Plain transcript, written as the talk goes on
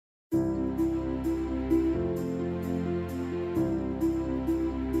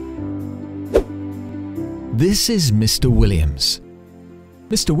This is Mr. Williams.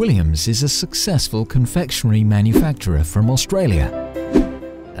 Mr. Williams is a successful confectionery manufacturer from Australia.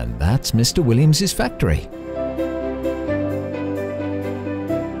 And that's Mr. Williams' factory.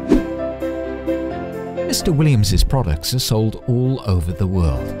 Mr. Williams' products are sold all over the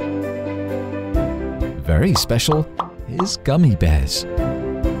world. Very special is gummy bears.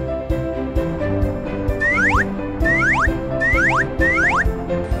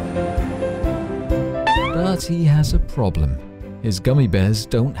 But he has a problem. His gummy bears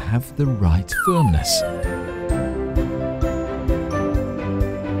don't have the right firmness.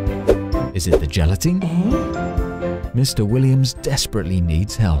 Is it the gelatin? Mr. Williams desperately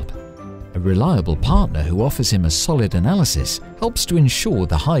needs help. A reliable partner who offers him a solid analysis helps to ensure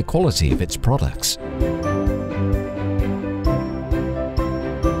the high quality of its products.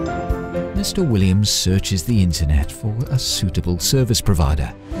 Mr. Williams searches the internet for a suitable service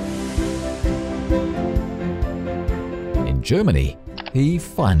provider. In Germany, he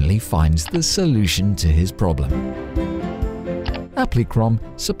finally finds the solution to his problem. Applichrom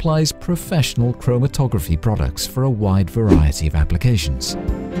supplies professional chromatography products for a wide variety of applications.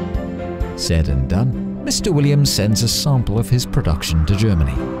 Said and done, Mr. Williams sends a sample of his production to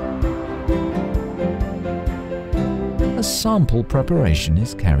Germany. A sample preparation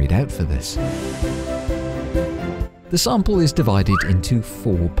is carried out for this. The sample is divided into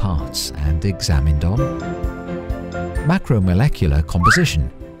 4 parts and examined on macromolecular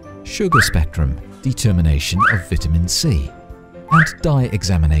composition, sugar spectrum, determination of vitamin C, and dye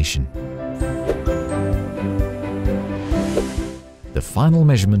examination. The final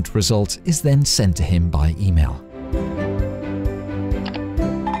measurement result is then sent to him by email.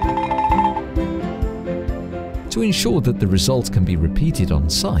 To ensure that the results can be repeated on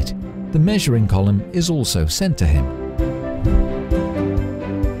site, the measuring column is also sent to him.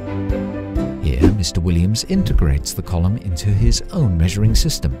 Here, Mr. Williams integrates the column into his own measuring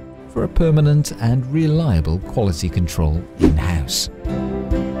system for a permanent and reliable quality control in-house.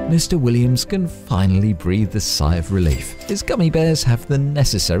 Mr. Williams can finally breathe a sigh of relief. His gummy bears have the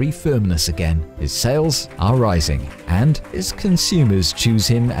necessary firmness again, his sales are rising, and his consumers choose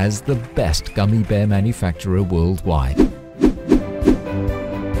him as the best gummy bear manufacturer worldwide.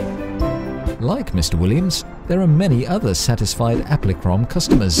 Like Mr. Williams, there are many other satisfied Applichrom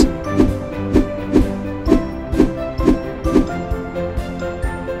customers.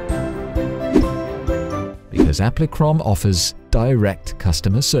 Because Applichrom offers direct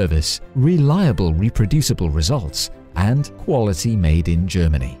customer service, reliable reproducible results, and quality made in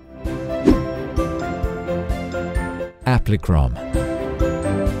Germany. Applichrom.